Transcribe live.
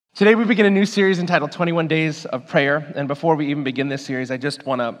Today we begin a new series entitled 21 Days of Prayer, and before we even begin this series, I just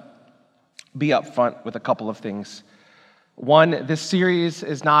want to be upfront with a couple of things. One, this series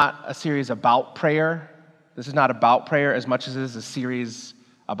is not a series about prayer. This is not about prayer as much as it is a series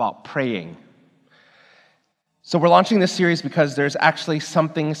about praying. So we're launching this series because there's actually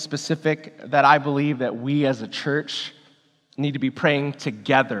something specific that I believe that we as a church need to be praying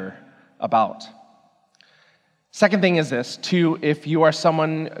together about. Second thing is this, too, if you are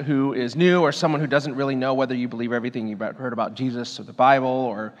someone who is new or someone who doesn't really know whether you believe everything you've heard about Jesus or the Bible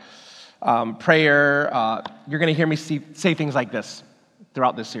or prayer, you're going to hear me say things like this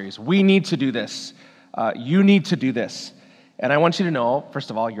throughout this series. We need to do this. You need to do this. And I want you to know, first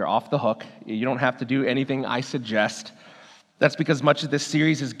of all, you're off the hook. You don't have to do anything I suggest. That's because much of this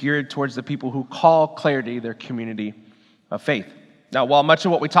series is geared towards the people who call Clarity their community of faith. Now, while much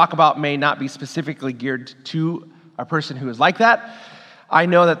of what we talk about may not be specifically geared to a person who is like that, I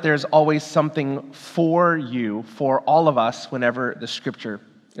know that there's always something for you, for all of us, whenever the scripture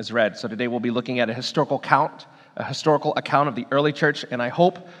is read. So today we'll be looking at a historical account of the early church, and I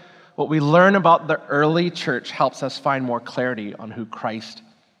hope what we learn about the early church helps us find more clarity on who Christ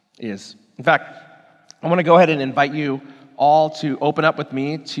is. In fact, I want to go ahead and invite you all to open up with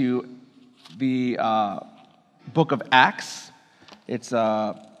me to the book of Acts. It's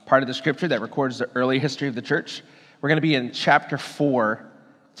a part of the scripture that records the early history of the church. We're going to be in chapter 4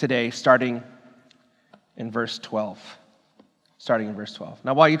 today, starting in verse 12.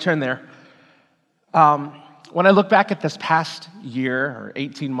 Now, while you turn there, when I look back at this past year or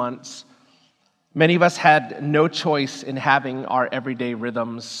 18 months, many of us had no choice in having our everyday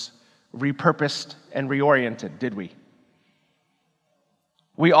rhythms repurposed and reoriented, did we?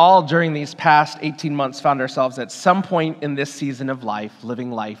 We all, during these past 18 months, found ourselves at some point in this season of life living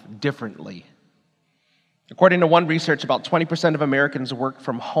life differently. According to one research, about 20% of Americans worked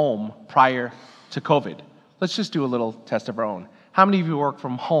from home prior to COVID. Let's just do a little test of our own. How many of you work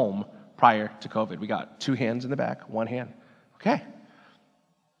from home prior to COVID? We got 2 hands in the back, 1 hand. Okay.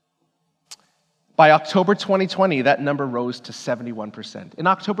 By October 2020, that number rose to 71%. In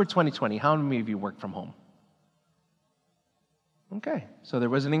October 2020, how many of you worked from home? Okay, so there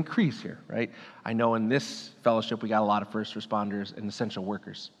was an increase here, right? I know in this fellowship we got a lot of first responders and essential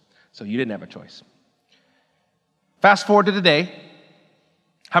workers, so you didn't have a choice. Fast forward to today,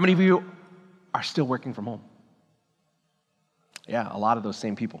 how many of you are still working from home? Yeah, a lot of those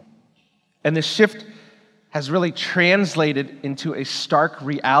same people. And this shift has really translated into a stark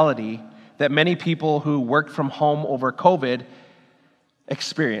reality that many people who worked from home over COVID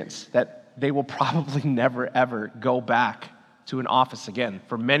experience, that they will probably never, ever go back to an office again.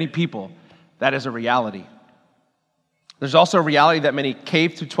 For many people, that is a reality. There's also a reality that many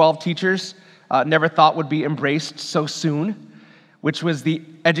K-12 teachers never thought would be embraced so soon, which was the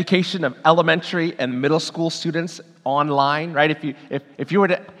education of elementary and middle school students online, right? If you were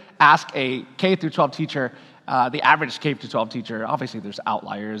to ask a K-12 teacher, the average K-12 teacher, obviously there's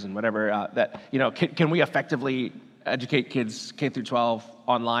outliers and whatever, can we effectively educate kids K-12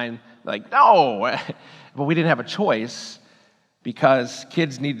 online? Like, no, but we didn't have a choice because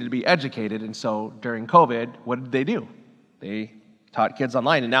kids needed to be educated, and so during COVID, what did they do? They taught kids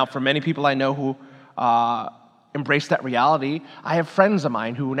online, and now for many people I know who embrace that reality, I have friends of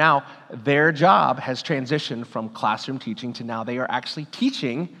mine who now their job has transitioned from classroom teaching to now they are actually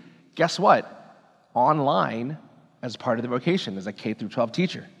teaching, guess what? Online as part of the vocation as a K-12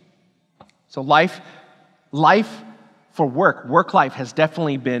 teacher. So life for work life has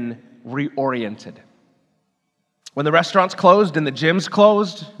definitely been reoriented. When the restaurants closed and the gyms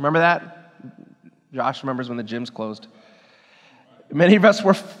closed, remember that? Josh remembers when the gyms closed. Many of us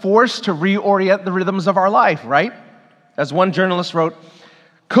were forced to reorient the rhythms of our life, right? As one journalist wrote,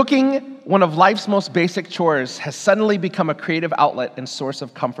 cooking, one of life's most basic chores, has suddenly become a creative outlet and source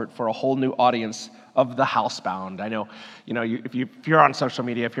of comfort for a whole new audience of the housebound. I know, if you're on social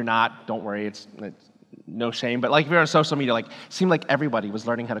media, if you're not, don't worry, it's no shame, but if you're on social media, it seemed like everybody was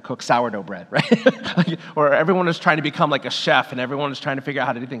learning how to cook sourdough bread, right? Or everyone was trying to become like a chef, and everyone was trying to figure out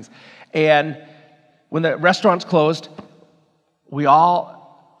how to do things. And when the restaurants closed, we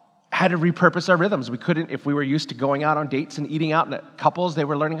all had to repurpose our rhythms. We couldn't, if we were used to going out on dates and eating out, and couples, they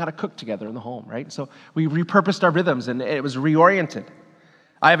were learning how to cook together in the home, right? So we repurposed our rhythms, and it was reoriented.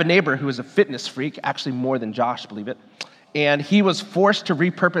 I have a neighbor who is a fitness freak, actually more than Josh, believe it, and he was forced to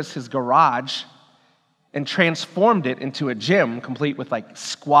repurpose his garage and transformed it into a gym complete with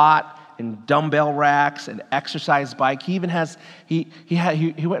squat and dumbbell racks and exercise bike. He even has, he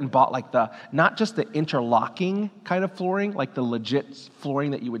went and bought like not just the interlocking kind of flooring, like the legit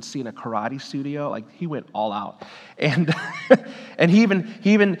flooring that you would see in a karate studio. Like he went all out. And and he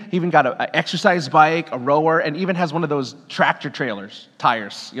even got an exercise bike, a rower, and even has one of those tractor trailers,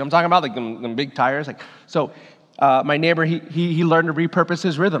 tires. You know what I'm talking about? Like them big tires. My neighbor, he learned to repurpose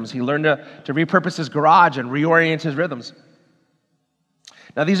his rhythms. He learned to repurpose his garage and reorient his rhythms.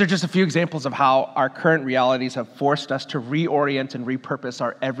 Now, these are just a few examples of how our current realities have forced us to reorient and repurpose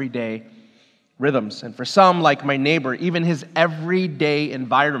our everyday rhythms. And for some, like my neighbor, even his everyday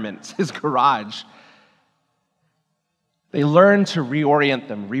environment, his garage, they learn to reorient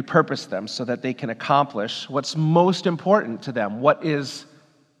them, repurpose them so that they can accomplish what's most important to them. What is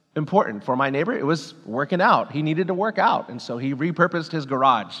important for my neighbor? It was working out. He needed to work out, and so he repurposed his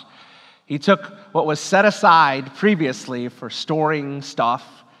garage. He took what was set aside previously for storing stuff,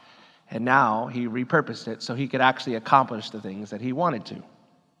 and now he repurposed it so he could actually accomplish the things that he wanted to.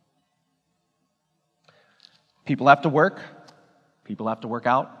 People have to work. People have to work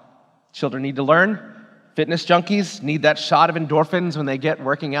out. Children need to learn. Fitness junkies need that shot of endorphins when they get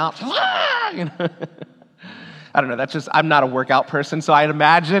working out. I don't know, I'm not a workout person, so I'd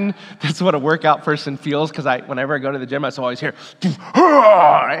imagine that's what a workout person feels, because whenever I go to the gym, I always hear,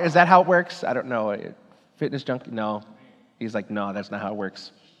 is that how it works? I don't know. Fitness junkie? No. He's like, no, that's not how it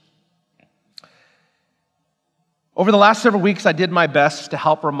works. Over the last several weeks, I did my best to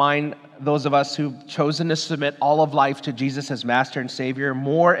help remind those of us who've chosen to submit all of life to Jesus as Master and Savior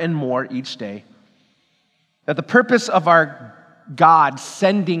more and more each day, that the purpose of our God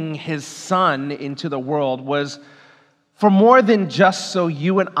sending his Son into the world was for more than just so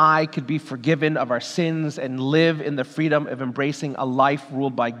you and I could be forgiven of our sins and live in the freedom of embracing a life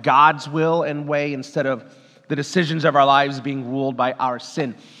ruled by God's will and way instead of the decisions of our lives being ruled by our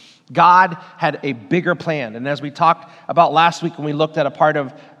sin. God had a bigger plan. And as we talked about last week when we looked at a part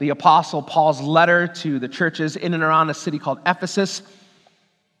of the Apostle Paul's letter to the churches in and around a city called Ephesus,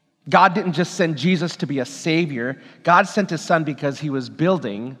 God didn't just send Jesus to be a savior. God sent his Son because he was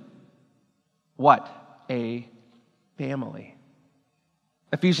building what? A family.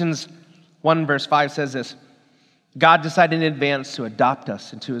 Ephesians 1 verse 5 says this: God decided in advance to adopt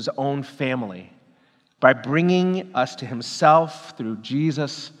us into his own family by bringing us to himself through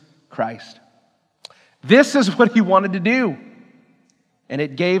Jesus Christ. This is what he wanted to do, and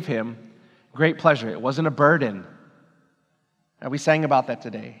it gave him great pleasure. It wasn't a burden. And we sang about that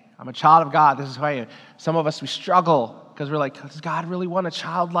today. I'm a child of God. This is who I am. Some of us, we struggle because we're like, does God really want a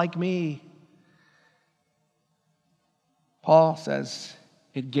child like me? Paul says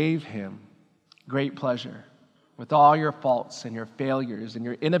it gave him great pleasure. With all your faults and your failures and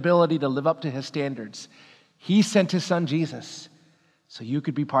your inability to live up to his standards, he sent his Son Jesus so you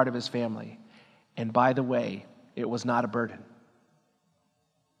could be part of his family. And by the way, it was not a burden.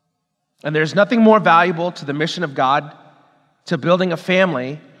 And there's nothing more valuable to the mission of God, to building a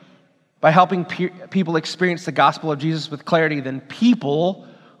family by helping people experience the gospel of Jesus with clarity, than people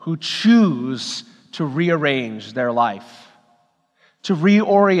who choose to rearrange their life, to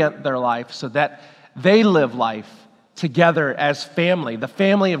reorient their life so that they live life together as family, the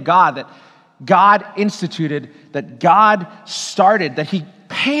family of God that God instituted, that God started, that he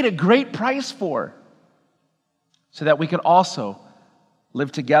paid a great price for, so that we could also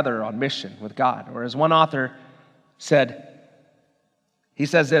live together on mission with God. Or as one author said, he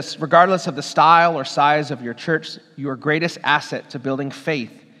says this: regardless of the style or size of your church, your greatest asset to building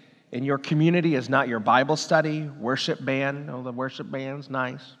faith in your community is not your Bible study, worship band, oh, the worship band's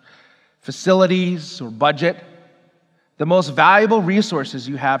nice, facilities or budget. The most valuable resources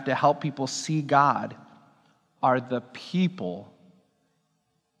you have to help people see God are the people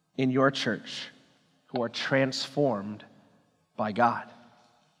in your church who are transformed by God.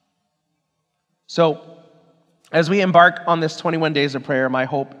 So, as we embark on this 21 days of prayer, my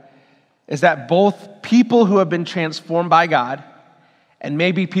hope is that both people who have been transformed by God and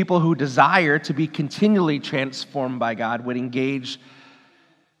maybe people who desire to be continually transformed by God would engage,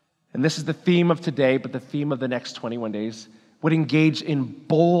 and this is the theme of today, but the theme of the next 21 days, would engage in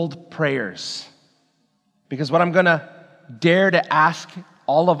bold prayers. Because what I'm going to dare to ask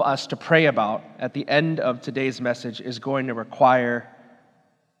all of us to pray about at the end of today's message is going to require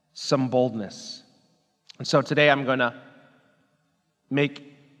some boldness. And so today I'm going to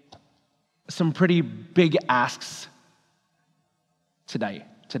make some pretty big asks today.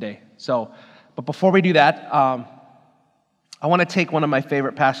 So, but before we do that, I want to take one of my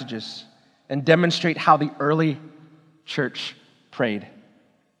favorite passages and demonstrate how the early church prayed.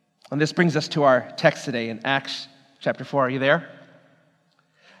 And this brings us to our text today in Acts chapter 4. Are you there?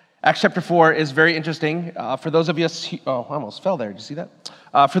 Acts chapter 4 is very interesting. For those of you, I almost fell there. Did you see that?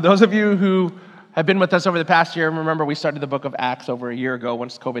 For those of you who have been with us over the past year, remember we started the book of Acts over a year ago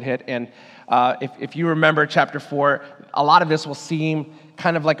once COVID hit. And if you remember chapter 4, a lot of this will seem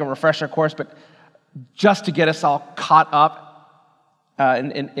kind of like a refresher course, but just to get us all caught up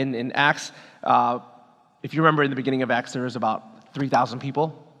in Acts, if you remember in the beginning of Acts, there was about 3,000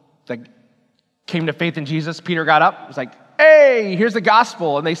 people that came to faith in Jesus. Peter got up, was like, hey, here's the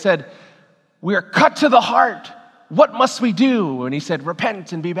gospel. And they said, we are cut to the heart. What must we do? And he said,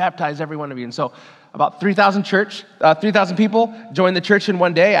 repent and be baptized, every one of you. And so about 3,000 people joined the church in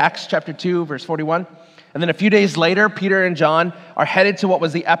one day, Acts chapter 2, verse 41. And then a few days later, Peter and John are headed to what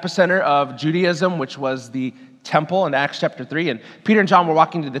was the epicenter of Judaism, which was the temple in Acts chapter 3. And Peter and John were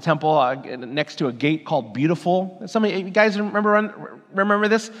walking to the temple next to a gate called Beautiful. Some of you guys remember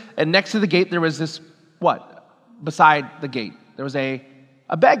this? And next to the gate, there was this, beside the gate, there was a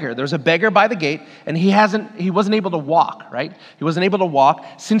beggar. There was a beggar by the gate, and he wasn't able to walk, right? He wasn't able to walk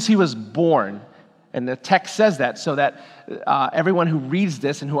since he was born. And the text says that so that everyone who reads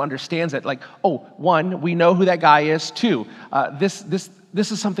this and who understands it, one, we know who that guy is. Two, this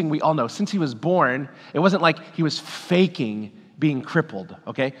is something we all know. Since he was born, it wasn't like he was faking being crippled,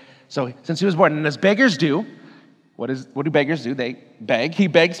 okay? So since he was born, and as beggars do, what do beggars do? They beg. He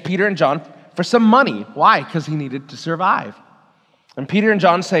begs Peter and John for some money. Why? Because he needed to survive. And Peter and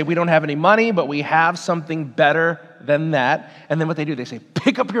John say, we don't have any money, but we have something better than that. And then what they do, they say,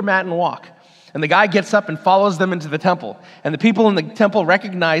 pick up your mat and walk. And the guy gets up and follows them into the temple. And the people in the temple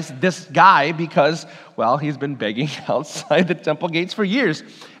recognize this guy because, he's been begging outside the temple gates for years.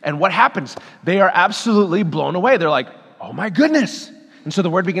 And what happens? They are absolutely blown away. They're like, oh my goodness. And so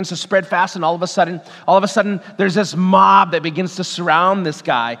the word begins to spread fast, and all of a sudden, there's this mob that begins to surround this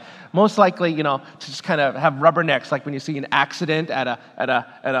guy. Most likely, to just kind of have rubbernecks, like when you see an accident on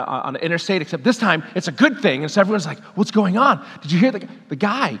an interstate. Except this time, it's a good thing, and so everyone's like, "What's going on? Did you hear the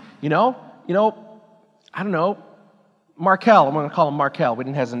guy? I don't know, Markel. I'm going to call him Markel. We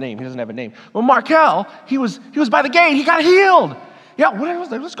didn't have a name. He doesn't have a name. Well, Markel, he was by the gate. He got healed. Yeah,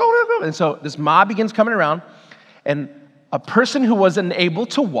 what's going on? And so this mob begins coming around, and a person who was unable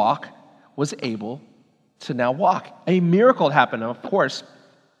to walk was able to now walk. A miracle happened. Of course,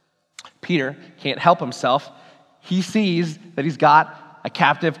 Peter can't help himself. He sees that he's got a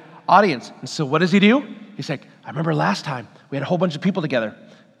captive audience. And so what does he do? He's like, I remember last time we had a whole bunch of people together.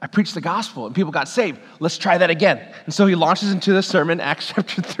 I preached the gospel and people got saved. Let's try that again. And so he launches into the sermon, Acts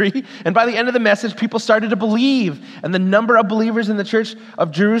chapter 3. And by the end of the message, people started to believe. And the number of believers in the church of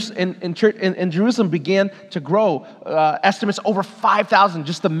Jerusalem, in Jerusalem began to grow. Estimates over 5,000,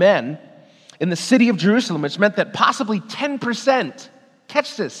 just the men in the city of Jerusalem, which meant that possibly 10%,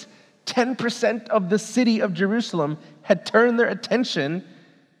 catch this, 10% of the city of Jerusalem had turned their attention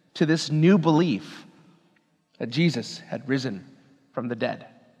to this new belief that Jesus had risen from the dead.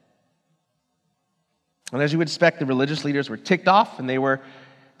 And as you would expect, the religious leaders were ticked off, and they were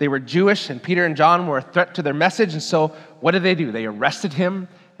Jewish, and Peter and John were a threat to their message. And so what did? They arrested him,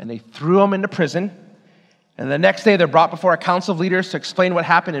 and they threw him into prison. And the next day, they're brought before a council of leaders to explain what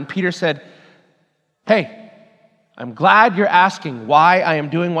happened. And Peter said, hey, I'm glad you're asking why I am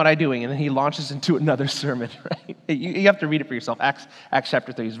doing what I'm doing. And then he launches into another sermon, right? You have to read it for yourself. Acts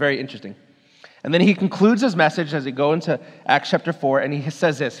chapter 3 is very interesting. And then he concludes his message as he goes into Acts chapter 4, and he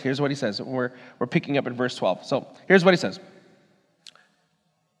says this. Here's what he says. We're picking up in verse 12. So here's what he says.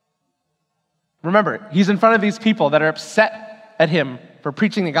 Remember, he's in front of these people that are upset at him for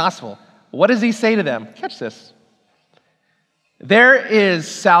preaching the gospel. What does he say to them? Catch this. There is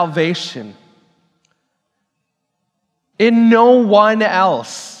salvation in no one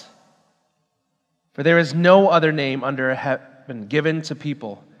else, for there is no other name under heaven given to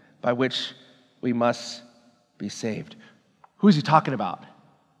people by which we must be saved. Who is he talking about?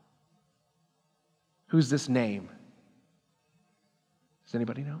 Who's this name? Does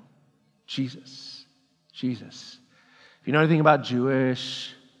anybody know? Jesus. Jesus. If you know anything about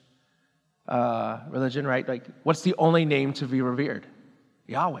Jewish religion, right? Like, what's the only name to be revered?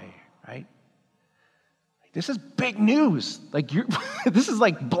 Yahweh, right? This is big news. This is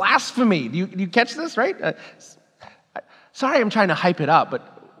like blasphemy. Do you catch this, right? Sorry, I'm trying to hype it up, but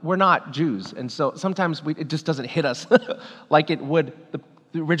we're not Jews, and so sometimes it just doesn't hit us like it would the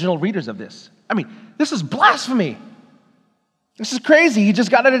original readers of this. I mean, this is blasphemy. This is crazy. He just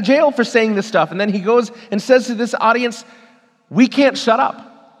got out of jail for saying this stuff, and then he goes and says to this audience, we can't shut up.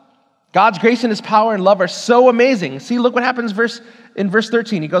 God's grace and his power and love are so amazing. See, look what happens in verse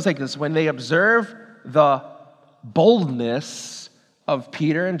 13. He goes like this, when they observe the boldness of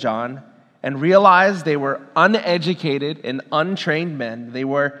Peter and John and realized they were uneducated and untrained men, they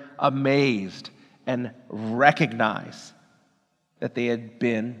were amazed and recognized that they had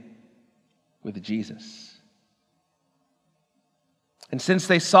been with Jesus. And since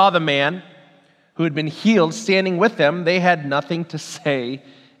they saw the man who had been healed standing with them, they had nothing to say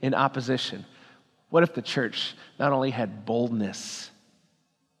in opposition. What if the church not only had boldness,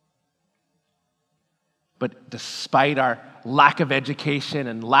 but despite our lack of education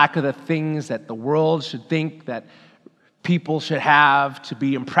and lack of the things that the world should think that people should have to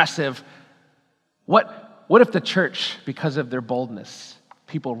be impressive, what if the church, because of their boldness,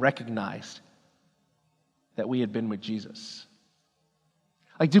 people recognized that we had been with Jesus?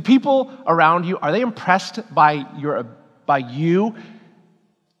 Like, do people around you, are they impressed by you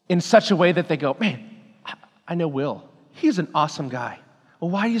in such a way that they go, man, I know Will. He's an awesome guy.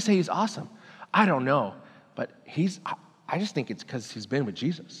 Well, why do you say he's awesome? I don't know, but I just think it's because he's been with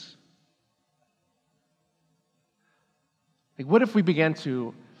Jesus. Like, what if we began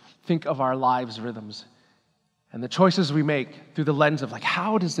to think of our lives' rhythms and the choices we make through the lens of, like,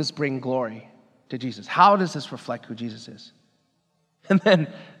 how does this bring glory to Jesus? How does this reflect who Jesus is? And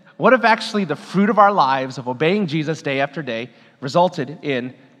then, what if actually the fruit of our lives of obeying Jesus day after day resulted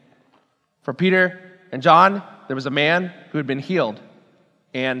in, for Peter and John, there was a man who had been healed,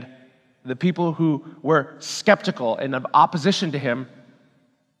 and the people who were skeptical and of opposition to him,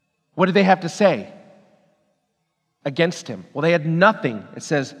 what did they have to say against him? Well, they had nothing, it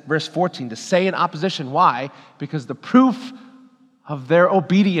says, verse 14, to say in opposition. Why? Because the proof of their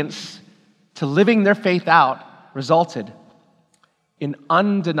obedience to living their faith out resulted in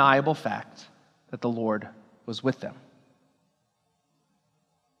undeniable fact that the Lord was with them.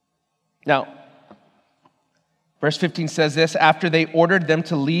 Now, verse 15 says this: after they ordered them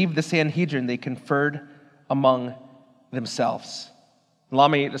to leave the Sanhedrin, they conferred among themselves. Allow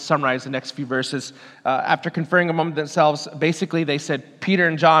me to summarize the next few verses. After conferring among themselves, basically they said, Peter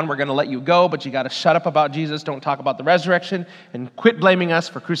and John, we're going to let you go, but you got to shut up about Jesus, don't talk about the resurrection, and quit blaming us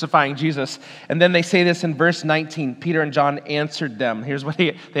for crucifying Jesus. And then they say this in verse 19, Peter and John answered them. Here's what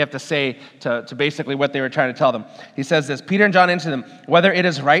they have to say to basically what they were trying to tell them. He says this: Peter and John answered them, whether it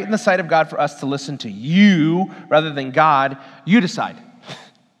is right in the sight of God for us to listen to you rather than God, you decide.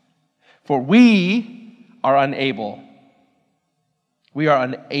 For we are unable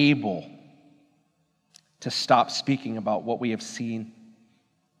to stop speaking about what we have seen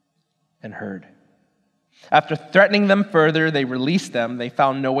and heard. After threatening them further, they released them. They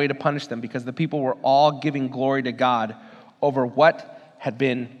found no way to punish them because the people were all giving glory to God over what had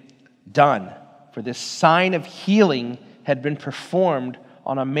been done. For this sign of healing had been performed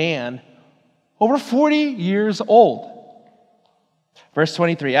on a man over 40 years old. Verse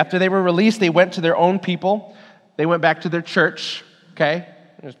 23, after they were released, they went to their own people. They went back to their church. Okay,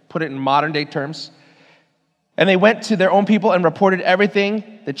 just put it in modern day terms. And they went to their own people and reported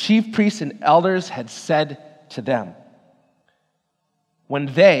everything the chief priests and elders had said to them. When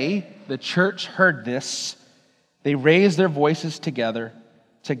they, the church, heard this, they raised their voices together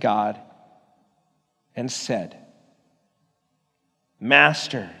to God and said,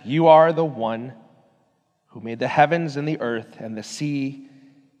 Master, you are the one who made the heavens and the earth and the sea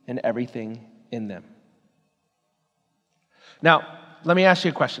and everything in them. Now, let me ask you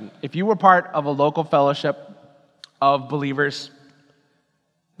a question. If you were part of a local fellowship of believers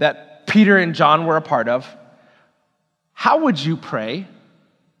that Peter and John were a part of, how would you pray?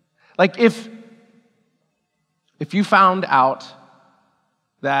 Like if you found out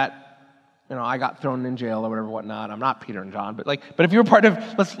that, I got thrown in jail or whatever, whatnot. I'm not Peter and John, but if you were part of,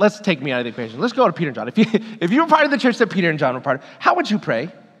 let's take me out of the equation. Let's go to Peter and John. If you were part of the church that Peter and John were part of, how would you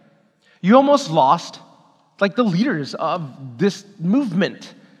pray? You almost lost the leaders of this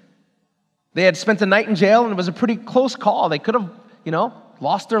movement. They had spent the night in jail, and it was a pretty close call. They could have,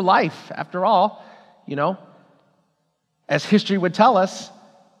 lost their life. After all, as history would tell us,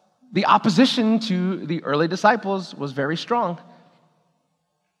 the opposition to the early disciples was very strong.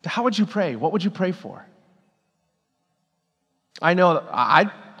 How would you pray? What would you pray for? I know I'd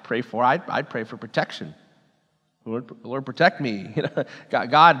pray for protection. Lord, protect me.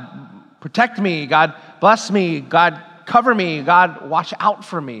 God, protect me. God, bless me. God, cover me. God, watch out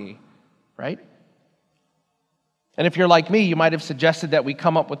for me. Right? And if you're like me, you might have suggested that we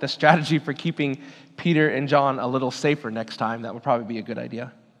come up with a strategy for keeping Peter and John a little safer next time. That would probably be a good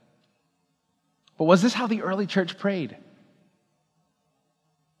idea. But was this how the early church prayed?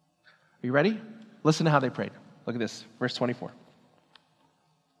 Are you ready? Listen to how they prayed. Look at this, verse 24.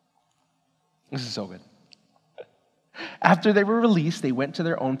 This is so good. After they were released, they went to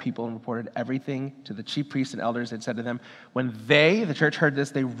their own people and reported everything to the chief priests and elders and said to them. When they, the church, heard this,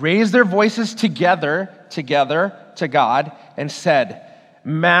 they raised their voices together to God and said,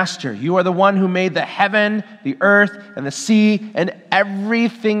 Master, you are the one who made the heaven, the earth, and the sea, and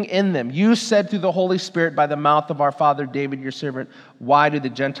everything in them. You said through the Holy Spirit by the mouth of our father David, your servant, why do the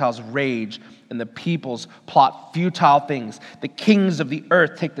Gentiles rage and the peoples plot futile things? The kings of the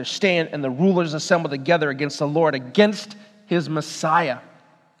earth take their stand, and the rulers assemble together against the Lord, against his Messiah.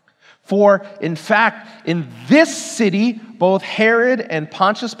 For, in fact, in this city, both Herod and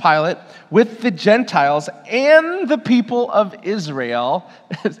Pontius Pilate, with the Gentiles and the people of Israel,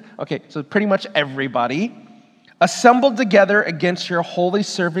 okay, so pretty much everybody, assembled together against your holy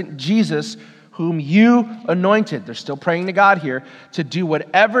servant Jesus, whom you anointed. They're still praying to God here, to do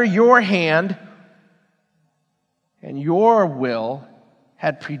whatever your hand and your will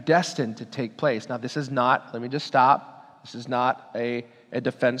had predestined to take place. Now, this is not, let me just stop. This is not a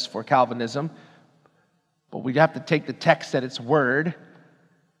defense for Calvinism, but we have to take the text at its word.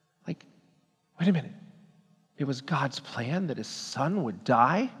 Like, wait a minute. It was God's plan that his son would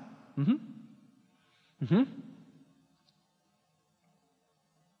die?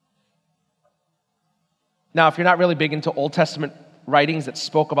 Now, if you're not really big into Old Testament writings that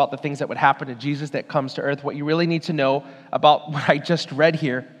spoke about the things that would happen to Jesus that comes to earth, what you really need to know about what I just read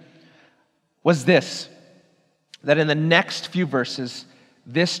here was this, that in the next few verses,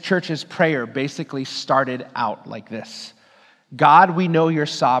 this church's prayer basically started out like this. God, we know you're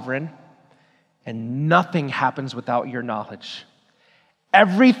sovereign, and nothing happens without your knowledge.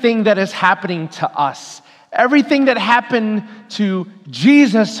 Everything that is happening to us, everything that happened to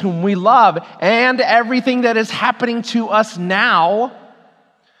Jesus, whom we love, and everything that is happening to us now,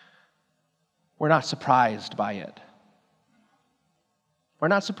 we're not surprised by it. We're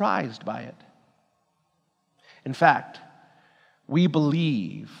not surprised by it. In fact, we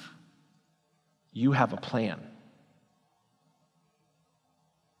believe you have a plan.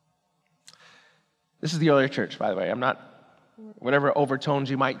 This is the early church, by the way. I'm not, whatever overtones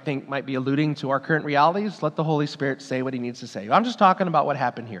you might think might be alluding to our current realities, let the Holy Spirit say what he needs to say. I'm just talking about what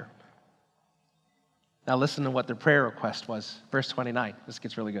happened here. Now listen to what their prayer request was. Verse 29. This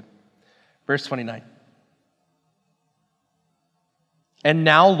gets really good. Verse 29. And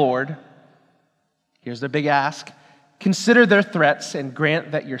now, Lord, here's the big ask. Consider their threats and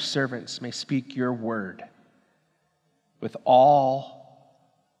grant that your servants may speak your word with all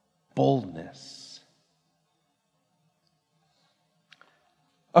boldness.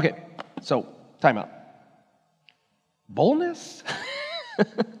 Okay, so time out. Boldness?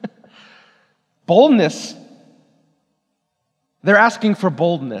 Boldness. They're asking for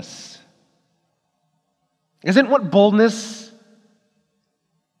boldness. Isn't what boldness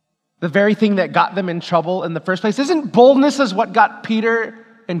the very thing that got them in trouble in the first place? Isn't boldness is what got Peter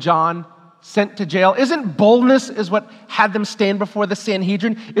and John sent to jail? Isn't boldness is what had them stand before the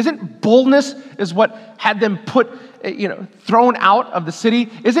Sanhedrin? Isn't boldness is what had them thrown out of the city?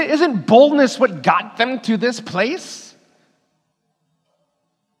 Isn't boldness what got them to this place?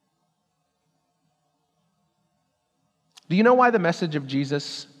 Do you know why the message of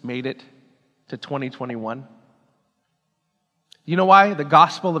Jesus made it to 2021? You know why the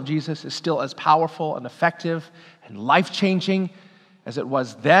gospel of Jesus is still as powerful and effective and life-changing as it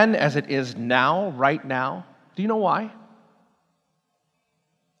was then, as it is now, right now? Do you know why?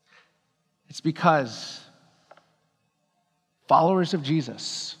 It's because followers of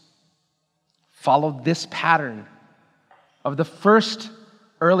Jesus followed this pattern of the first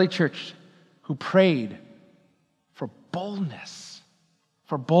early church who prayed for boldness,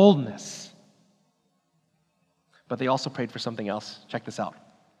 But they also prayed for something else. Check this out.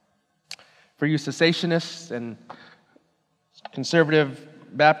 For you cessationists and conservative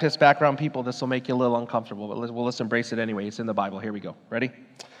Baptist background people, this will make you a little uncomfortable, but let's embrace it anyway. It's in the Bible. Here we go. Ready?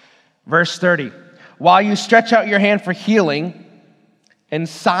 Verse 30. While you stretch out your hand for healing, and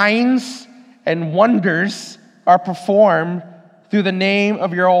signs and wonders are performed through the name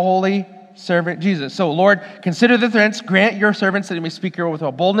of your holy servant Jesus. So, Lord, consider the threats, grant your servants that they may speak your word with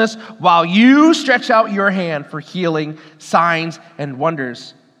all boldness, while you stretch out your hand for healing, signs, and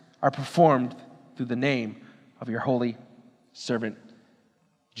wonders are performed through the name of your holy servant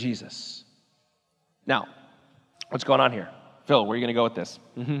Jesus. Now, what's going on here? Phil, where are you going to go with this?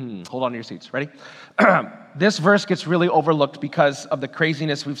 Hold on to your seats. Ready? This verse gets really overlooked because of the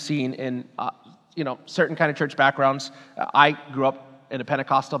craziness we've seen in certain kind of church backgrounds. I grew up in a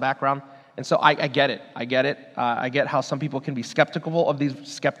Pentecostal background, and so I get it. I get how some people can be skeptical of these.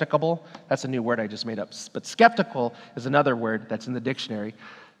 Skeptical, that's a new word I just made up. But skeptical is another word that's in the dictionary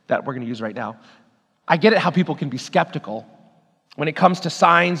that we're going to use right now. I get it how people can be skeptical when it comes to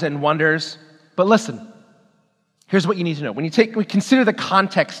signs and wonders. But listen, here's what you need to know. When we consider the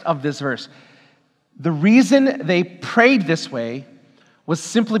context of this verse, the reason they prayed this way was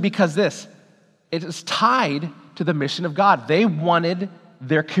simply because it is tied to the mission of God. They wanted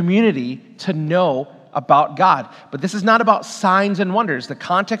their community to know about God. But this is not about signs and wonders. The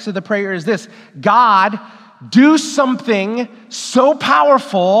context of the prayer is this: God, do something so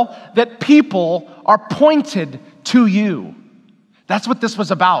powerful that people are pointed to you. That's what this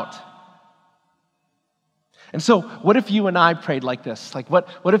was about. And so what if you and I prayed like this? Like what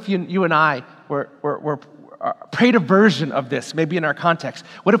if you and I were prayed a version of this, maybe in our context?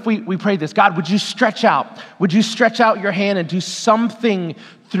 What if we prayed this? God, would you stretch out? Would you stretch out your hand and do something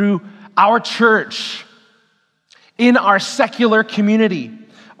through our church, in our secular community,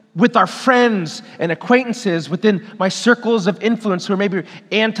 with our friends and acquaintances, within my circles of influence who are maybe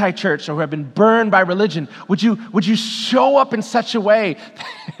anti-church or who have been burned by religion? Would you show up in such a way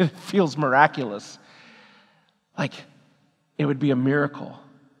that it feels miraculous? Like it would be a miracle.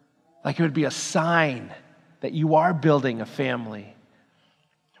 Like it would be a sign that you are building a family.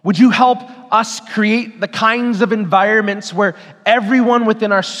 Would you help us create the kinds of environments where everyone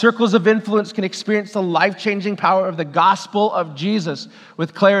within our circles of influence can experience the life-changing power of the gospel of Jesus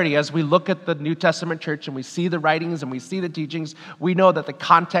with clarity? As we look at the New Testament church and we see the writings and we see the teachings, we know that the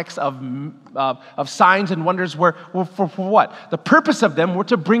context of signs and wonders were for what? The purpose of them were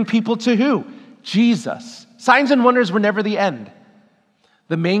to bring people to who? Jesus. Signs and wonders were never the end.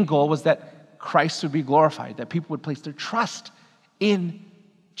 The main goal was that Christ would be glorified, that people would place their trust in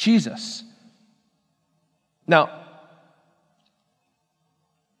Jesus. Now,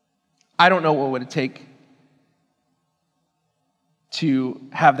 I don't know what would it take to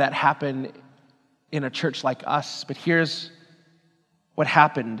have that happen in a church like us, but here's what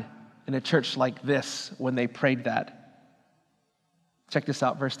happened in a church like this when they prayed that. Check this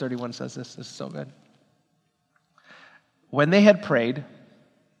out. Verse 31 says this. This is so good. When they had prayed,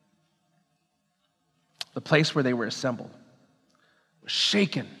 the place where they were assembled was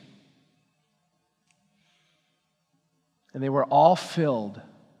shaken. And they were all filled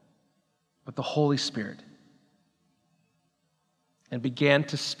with the Holy Spirit and began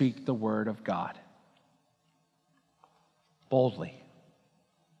to speak the word of God boldly.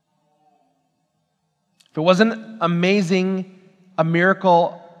 If it wasn't amazing, a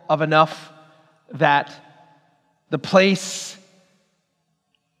miracle of enough that the place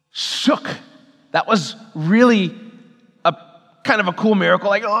shook, that was really kind of a cool miracle,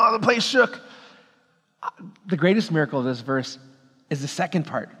 like, oh, the place shook. The greatest miracle of this verse is the second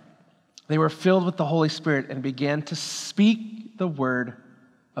part. They were filled with the Holy Spirit and began to speak the word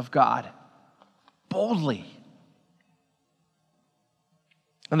of God boldly.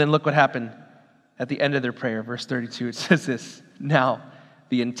 And then look what happened at the end of their prayer, verse 32. It says this: now,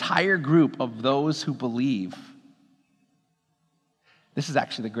 the entire group of those who believe. This is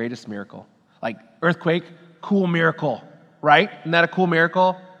actually the greatest miracle. Like earthquake, cool miracle. Right? Isn't that a cool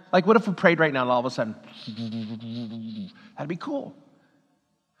miracle? Like, what if we prayed right now and all of a sudden, that'd be cool.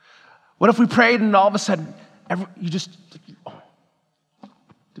 What if we prayed and all of a sudden, the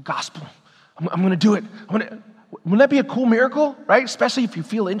gospel, I'm going to do it. Wouldn't that be a cool miracle? Right? Especially if you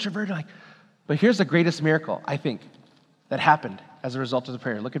feel introverted. But here's the greatest miracle, I think, that happened as a result of the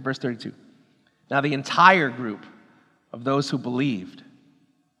prayer. Look at verse 32. Now, the entire group of those who believed,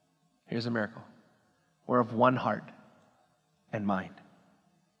 here's a miracle, were of one heart and mind.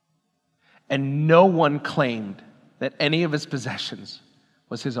 And no one claimed that any of his possessions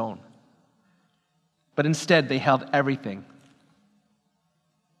was his own. But instead, they held everything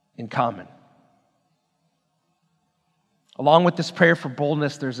in common. Along with this prayer for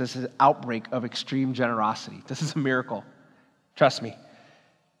boldness, there's this outbreak of extreme generosity. This is a miracle. Trust me.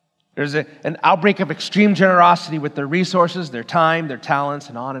 There's an outbreak of extreme generosity with their resources, their time, their talents,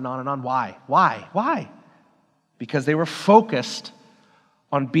 and on and on and on. Why? Because they were focused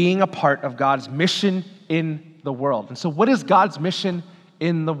on being a part of God's mission in the world. And so what is God's mission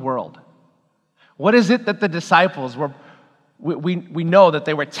in the world? What is it that the disciples were, we know that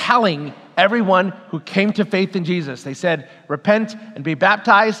they were telling everyone who came to faith in Jesus? They said, repent and be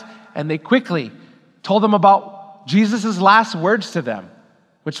baptized, and they quickly told them about Jesus' last words to them,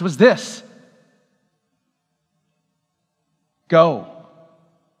 which was this: go.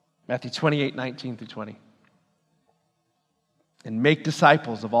 Matthew 28, 19 through 20. And make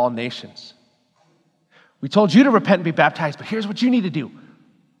disciples of all nations. We told you to repent and be baptized, but here's what you need to do.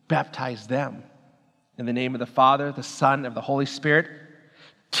 Baptize them in the name of the Father, the Son, and the Holy Spirit,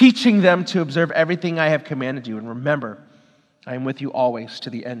 teaching them to observe everything I have commanded you. And remember, I am with you always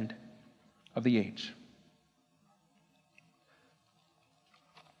to the end of the age.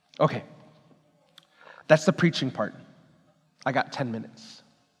 Okay, that's the preaching part. I got 10 minutes.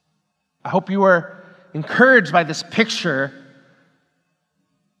 I hope you were encouraged by this picture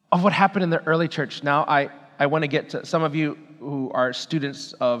of what happened in the early church. Now, I want to get to some of you who are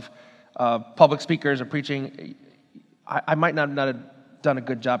students of public speakers or preaching. I might not have done a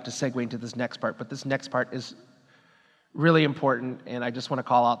good job to segue into this next part, but this next part is really important, and I just want to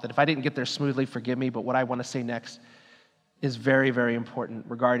call out that if I didn't get there smoothly, forgive me, but what I want to say next is very, very important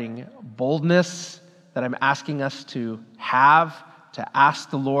regarding boldness that I'm asking us to have, to ask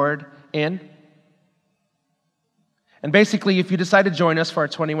the Lord in. And basically, if you decide to join us for our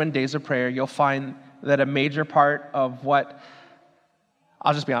 21 days of prayer, you'll find that a major part of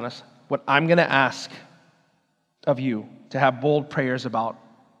I'll just be honest, what I'm going to ask of you to have bold prayers about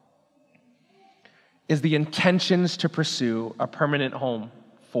is the intentions to pursue a permanent home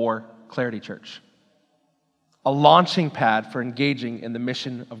for Clarity Church, a launching pad for engaging in the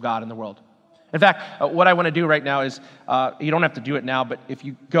mission of God in the world. In fact, what I want to do right now is, you don't have to do it now, but if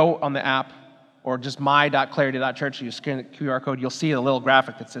you go on the app or just my.clarity.church, you scan the QR code, you'll see a little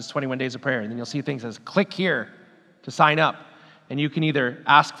graphic that says 21 days of prayer, and then you'll see things that says, click here to sign up. And you can either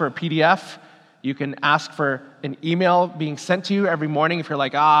ask for a PDF, you can ask for an email being sent to you every morning if you're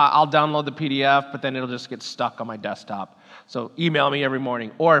like, I'll download the PDF, but then it'll just get stuck on my desktop. So email me every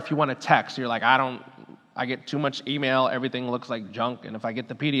morning. Or if you want to text, you're like, I get too much email, everything looks like junk, and if I get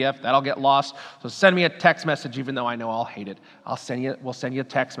the PDF, that'll get lost. So send me a text message, even though I know I'll hate it. We'll send you a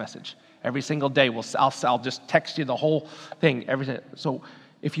text message. Every single day, I'll just text you the whole thing. So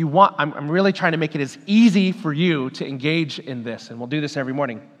if you want, I'm really trying to make it as easy for you to engage in this, and we'll do this every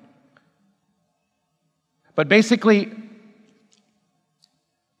morning. But basically,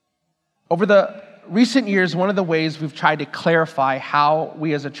 over the recent years, one of the ways we've tried to clarify how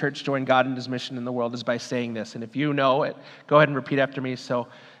we as a church join God in His mission in the world is by saying this. And if you know it, go ahead and repeat after me so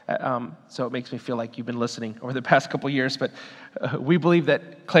it makes me feel like you've been listening over the past couple years. But we believe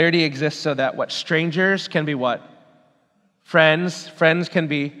that clarity exists so that what? Strangers can be what? Friends. Friends can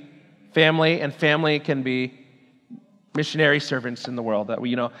be family, and family can be missionary servants in the world.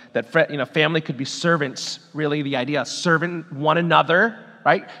 That family could be servants. Really, the idea of servant one another,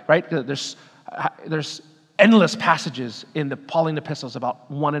 right? There's endless passages in the Pauline epistles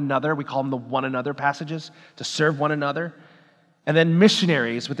about one another. We call them the one another passages, to serve one another. And then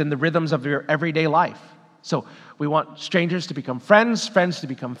missionaries within the rhythms of your everyday life. So we want strangers to become friends, friends to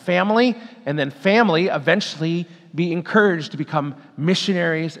become family, and then family eventually be encouraged to become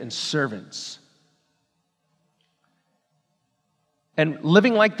missionaries and servants. And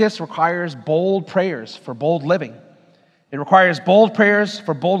living like this requires bold prayers for bold living. It requires bold prayers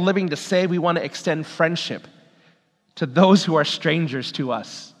for bold living to say we want to extend friendship to those who are strangers to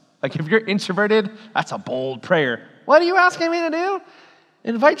us. Like if you're introverted, that's a bold prayer. What are you asking me to do?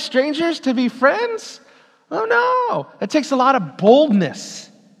 Invite strangers to be friends? Oh no, it takes a lot of boldness.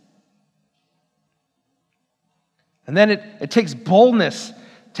 And then it takes boldness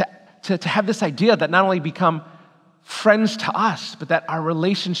to have this idea that not only become friends to us, but that our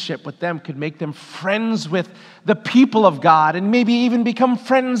relationship with them could make them friends with the people of God and maybe even become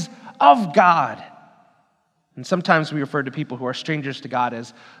friends of God. And sometimes we refer to people who are strangers to God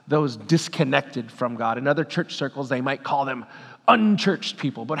as those disconnected from God. In other church circles, they might call them unchurched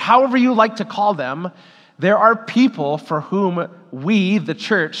people. But however you like to call them, there are people for whom we, the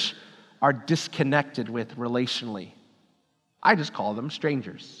church, are disconnected with relationally. I just call them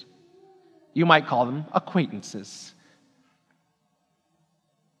strangers. You might call them acquaintances.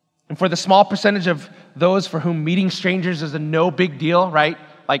 And for the small percentage of those for whom meeting strangers is a no big deal, right?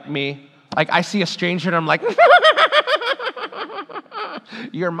 Like me. Like I see a stranger and I'm like,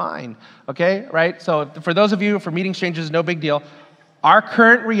 you're mine, okay? Right? So for those of you, for meeting strangers is no big deal. Our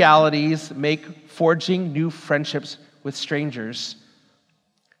current realities make forging new friendships with strangers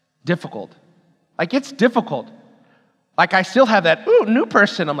difficult. Like it's difficult. Like I still have that, new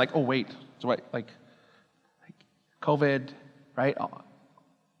person. I'm like, oh wait, like COVID, right?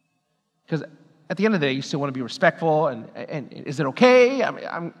 Because at the end of the day, you still want to be respectful, and is it okay?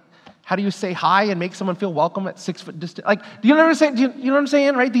 How do you say hi and make someone feel welcome at 6 foot distance? Like, do you know what I'm saying? You know what I'm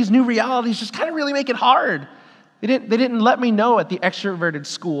saying, right? These new realities just kind of really make it hard. They didn't let me know at the extroverted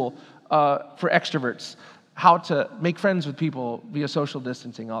school for extroverts how to make friends with people via social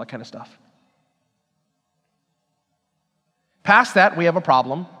distancing, all that kind of stuff. Past that, we have a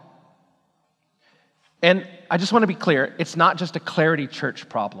problem. And I just want to be clear, it's not just a Clarity Church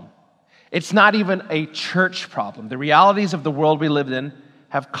problem. It's not even a church problem. The realities of the world we live in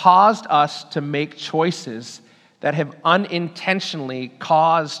have caused us to make choices that have unintentionally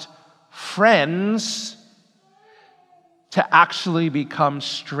caused friends to actually become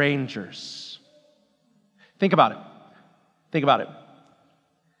strangers. Think about it. Think about it.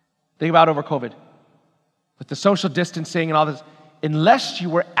 Think about over COVID. With the social distancing and all this, unless you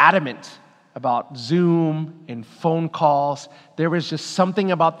were adamant about Zoom and phone calls, there was just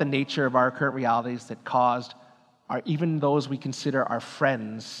something about the nature of our current realities that caused even those we consider our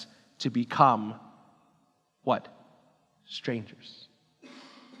friends to become what? Strangers.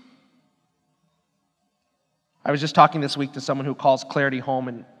 I was just talking this week to someone who calls Clarity home,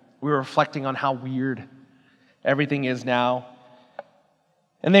 and we were reflecting on how weird everything is now.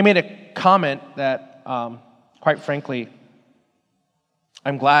 And they made a comment that, quite frankly,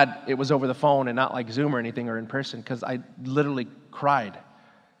 I'm glad it was over the phone and not like Zoom or anything or in person, because I literally cried.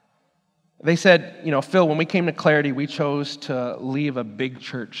 They said, Phil, when we came to Clarity, we chose to leave a big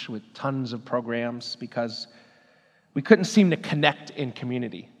church with tons of programs because we couldn't seem to connect in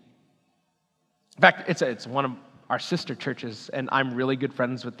community. In fact, it's one of our sister churches, and I'm really good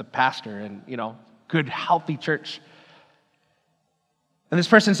friends with the pastor, and, good, healthy church. And this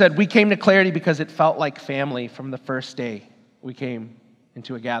person said, we came to Clarity because it felt like family from the first day we came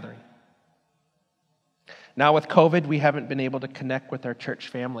into a gathering. Now with COVID, we haven't been able to connect with our church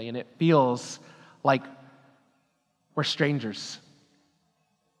family, and it feels like we're strangers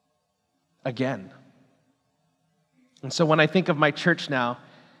again. And so when I think of my church now,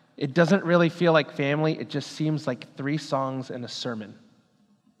 it doesn't really feel like family. It just seems like 3 songs and a sermon.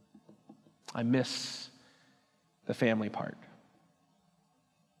 I miss the family part.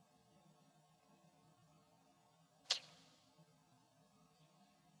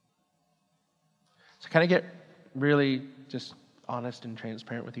 So can I get really just honest and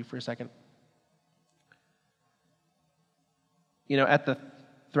transparent with you for a second? At the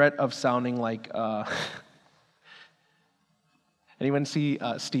threat of sounding like, anyone see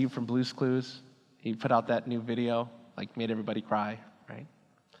Steve from Blue's Clues? He put out that new video, made everybody cry, right?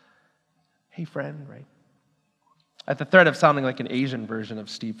 Hey friend, right? At the threat of sounding like an Asian version of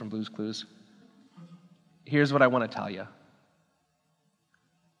Steve from Blue's Clues, here's what I want to tell you.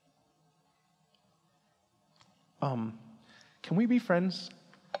 Can we be friends?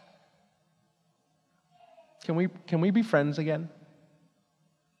 Can we be friends again?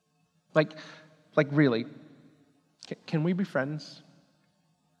 Like really? Can we be friends?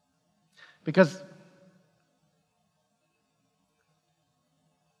 Because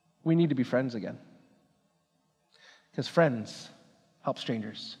we need to be friends again. Because friends help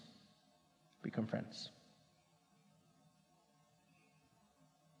strangers become friends.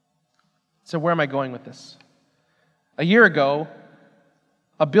 So where am I going with this? A year ago,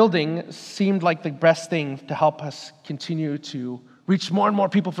 a building seemed like the best thing to help us continue to reach more and more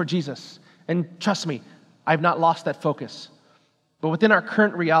people for Jesus. And trust me, I've not lost that focus. But within our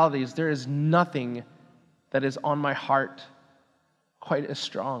current realities, there is nothing that is on my heart quite as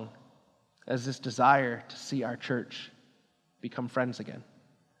strong as this desire to see our church become friends again.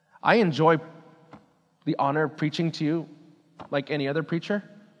 I enjoy the honor of preaching to you like any other preacher,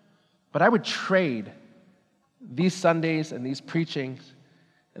 but I would trade these Sundays and these preachings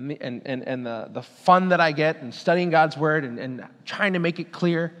and the fun that I get in studying God's Word and trying to make it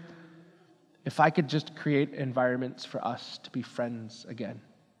clear, if I could just create environments for us to be friends again,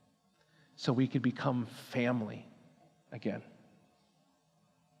 so we could become family again.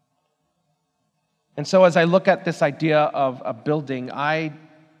 And so as I look at this idea of a building, I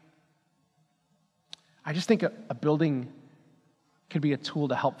just think a building could be a tool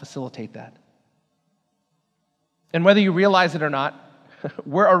to help facilitate that. And whether you realize it or not,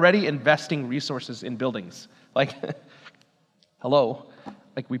 we're already investing resources in buildings. Hello,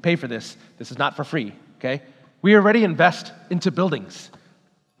 we pay for this. This is not for free, okay? We already invest into buildings.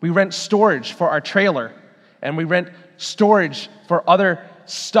 We rent storage for our trailer, and we rent storage for other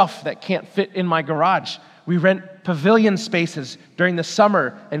stuff that can't fit in my garage. We rent pavilion spaces during the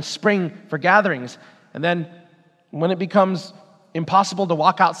summer and spring for gatherings. And then when it becomes impossible to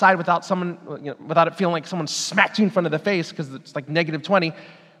walk outside without it feeling like someone smacked you in front of the face because it's -20,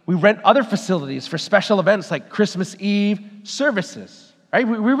 we rent other facilities for special events like Christmas Eve services, right?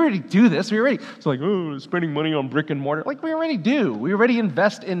 We already do this. It's spending money on brick and mortar. We already do. We already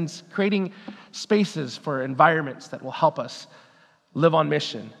invest in creating spaces for environments that will help us live on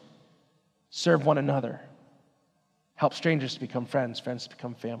mission, serve one another, help strangers to become friends, friends to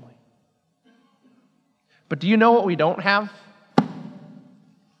become family. But do you know what we don't have?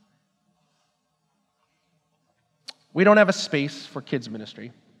 We don't have a space for kids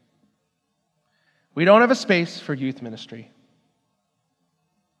ministry. We don't have a space for youth ministry.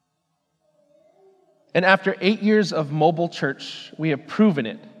 And after 8 years of mobile church, we have proven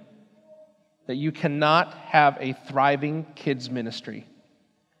it. that you cannot have a thriving kids ministry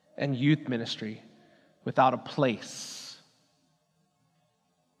and youth ministry without a place.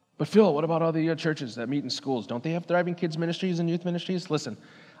 But Phil, what about all the churches that meet in schools? Don't they have thriving kids ministries and youth ministries? Listen,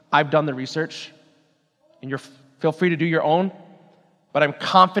 I've done the research, and feel free to do your own, but I'm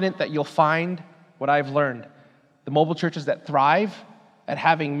confident that you'll find what I've learned. The mobile churches that thrive at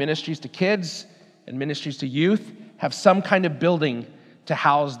having ministries to kids and ministries to youth have some kind of building to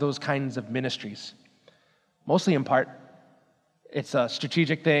house those kinds of ministries. Mostly in part, it's a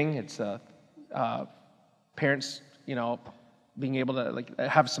strategic thing. It's parents, being able to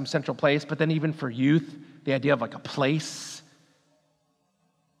have some central place. But then even for youth, the idea of a place.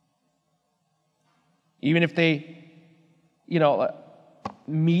 Even if they,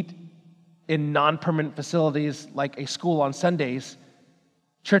 meet in non-permanent facilities like a school on Sundays,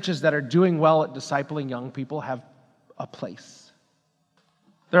 churches that are doing well at discipling young people have a place.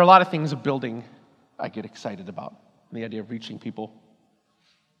 There are a lot of things of building I get excited about, the idea of reaching people.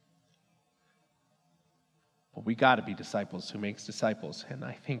 But we got to be disciples who makes disciples. And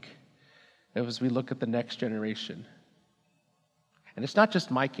I think as we look at the next generation, and it's not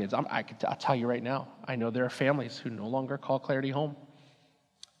just my kids. I'll tell you right now, I know there are families who no longer call Clarity home.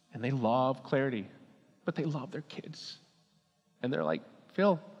 And they love Clarity, but they love their kids. And they're like,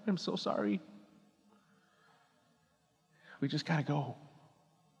 Phil, I'm so sorry. We just got to go.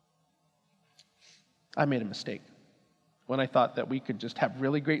 I made a mistake when I thought that we could just have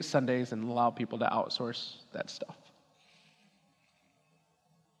really great Sundays and allow people to outsource that stuff.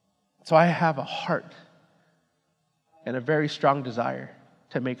 So I have a heart and a very strong desire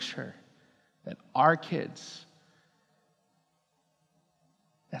to make sure that our kids,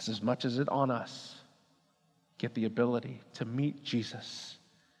 as much as it's on us, get the ability to meet Jesus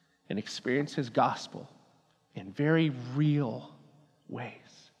and experience his gospel in very real ways.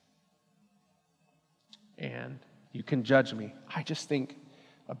 And you can judge me. I just think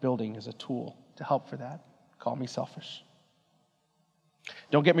a building is a tool to help for that. Call me selfish.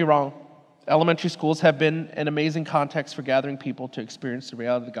 Don't get me wrong. Elementary schools have been an amazing context for gathering people to experience the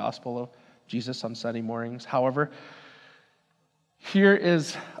reality of the gospel of Jesus on Sunday mornings. However, here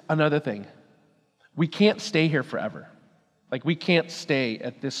is another thing. We can't stay here forever. We can't stay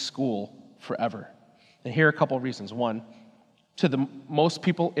at this school forever. And here are a couple of reasons. One, to the most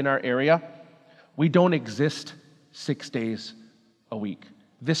people in our area, we don't exist 6 days a week.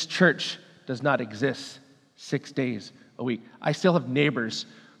 This church does not exist 6 days a week. I still have neighbors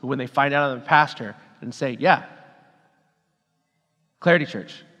who, when they find out I'm a pastor, and say, yeah, Clarity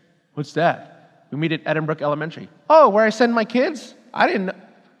Church. What's that? We meet at Edinbrook Elementary. Oh, where I send my kids? I didn't know.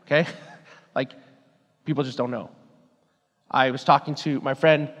 Okay? People just don't know. I was talking to my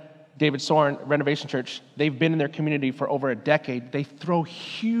friend, David Soren, Renovation Church. They've been in their community for over a decade. They throw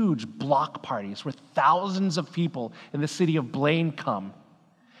huge block parties where thousands of people in the city of Blaine come.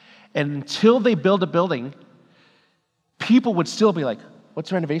 And until they build a building, people would still be like,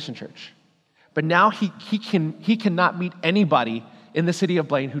 what's Renovation Church? But now he cannot meet anybody in the city of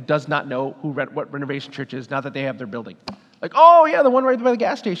Blaine who does not know what Renovation Church is now that they have their building. Oh yeah, the one right by the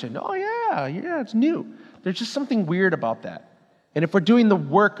gas station. Oh yeah, it's new. There's just something weird about that. And if we're doing the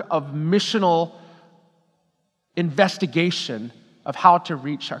work of missional investigation of how to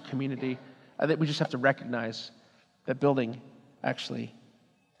reach our community, I think we just have to recognize that building, actually,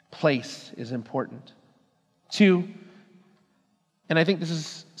 place is important. 2, and I think this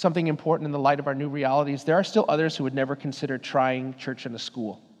is something important in the light of our new realities, there are still others who would never consider trying church in a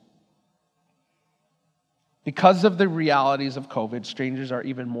school. Because of the realities of COVID, strangers are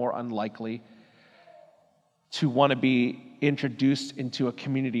even more unlikely to want to be introduced into a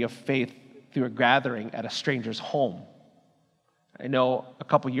community of faith through a gathering at a stranger's home. I know a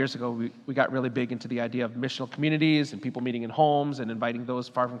couple years ago, we got really big into the idea of missional communities and people meeting in homes and inviting those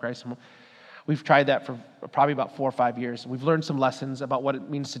far from Christ. We've tried that for probably about 4 or 5 years. We've learned some lessons about what it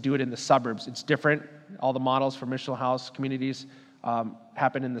means to do it in the suburbs. It's different. All the models for missional house communities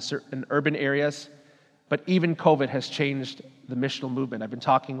happen in urban areas. But even COVID has changed the missional movement. I've been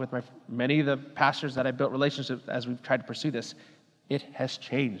talking with many of the pastors that I built relationships as we've tried to pursue this. It has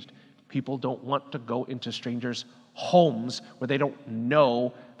changed. People don't want to go into strangers' homes where they don't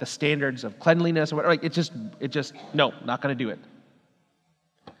know the standards of cleanliness or whatever. No, not going to do it.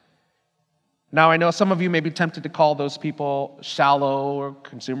 Now, I know some of you may be tempted to call those people shallow or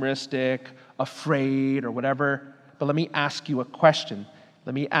consumeristic, afraid, or whatever. But let me ask you a question.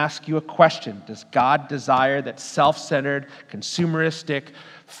 Does God desire that self-centered, consumeristic,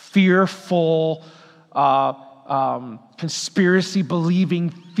 fearful, conspiracy-believing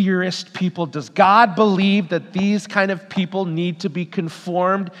theorist people. Does God believe that these kind of people need to be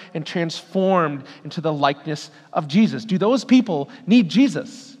conformed and transformed into the likeness of Jesus? Do those people need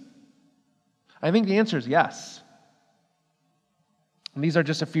Jesus? I think the answer is yes. And these are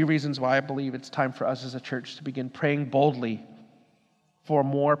just a few reasons why I believe it's time for us as a church to begin praying boldly for a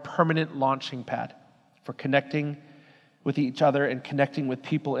more permanent launching pad for connecting with each other and connecting with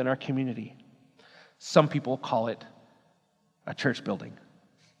people in our community. Some people call it a church building.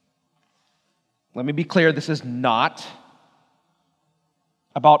 Let me be clear, this is not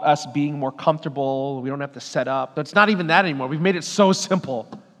about us being more comfortable. We don't have to set up. It's not even that anymore. We've made it so simple.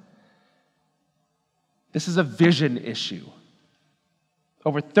 This is a vision issue.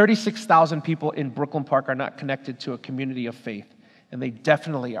 Over 36,000 people in Brooklyn Park are not connected to a community of faith, and they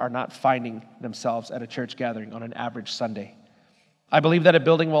definitely are not finding themselves at a church gathering on an average Sunday. I believe that a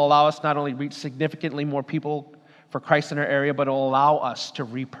building will allow us not only reach significantly more people for Christ in our area, but it will allow us to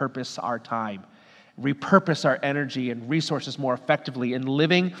repurpose our time, repurpose our energy and resources more effectively in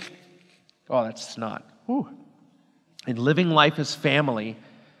living, in living life as family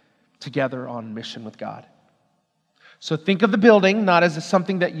together on mission with God. So think of the building not as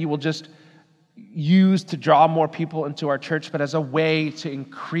something that you will just use to draw more people into our church, but as a way to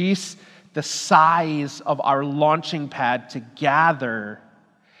increase the size of our launching pad to gather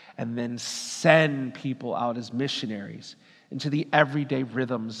and then send people out as missionaries into the everyday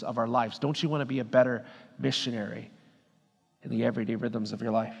rhythms of our lives. Don't you want to be a better missionary in the everyday rhythms of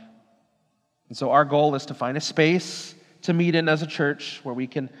your life? And so our goal is to find a space to meet in as a church where we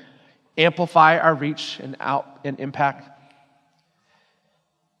can amplify our reach and impact.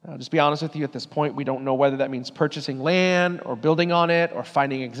 I'll just be honest with you, at this point, we don't know whether that means purchasing land or building on it or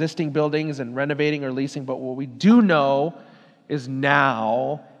finding existing buildings and renovating or leasing, but what we do know is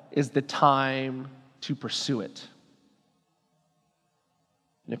now is the time to pursue it.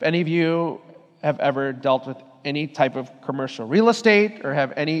 And if any of you have ever dealt with any type of commercial real estate or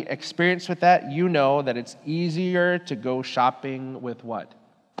have any experience with that, you know that it's easier to go shopping with what?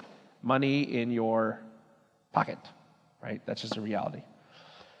 Money in your pocket, right? That's just a reality.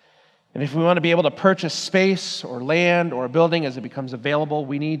 And if we want to be able to purchase space or land or a building as it becomes available,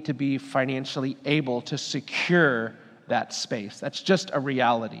 we need to be financially able to secure that space. That's just a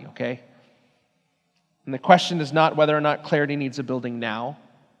reality, okay? And the question is not whether or not Clarity needs a building now,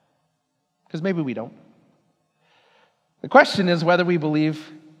 because maybe we don't. The question is whether we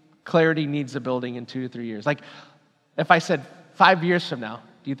believe Clarity needs a building in 2 to 3 years. Like, if I said 5 years from now,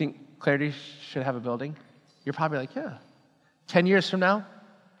 do you think Clarity should have a building? You're probably like, yeah. 10 years from now?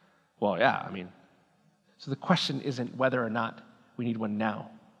 Well, yeah, so the question isn't whether or not we need one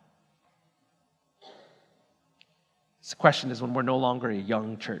now. The question is when we're no longer a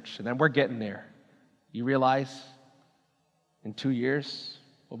young church, and then we're getting there. You realize in 2 years,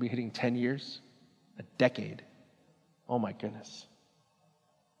 we'll be hitting 10 years, a decade. Oh my goodness.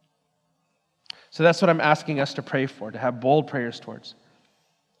 So that's what I'm asking us to pray for, to have bold prayers towards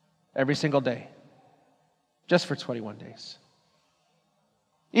every single day, just for 21 days.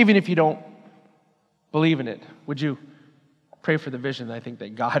 Even if you don't believe in it, would you pray for the vision I think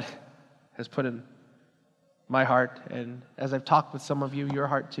that God has put in my heart, and as I've talked with some of you, your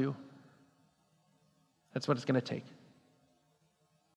heart too? That's what it's going to take.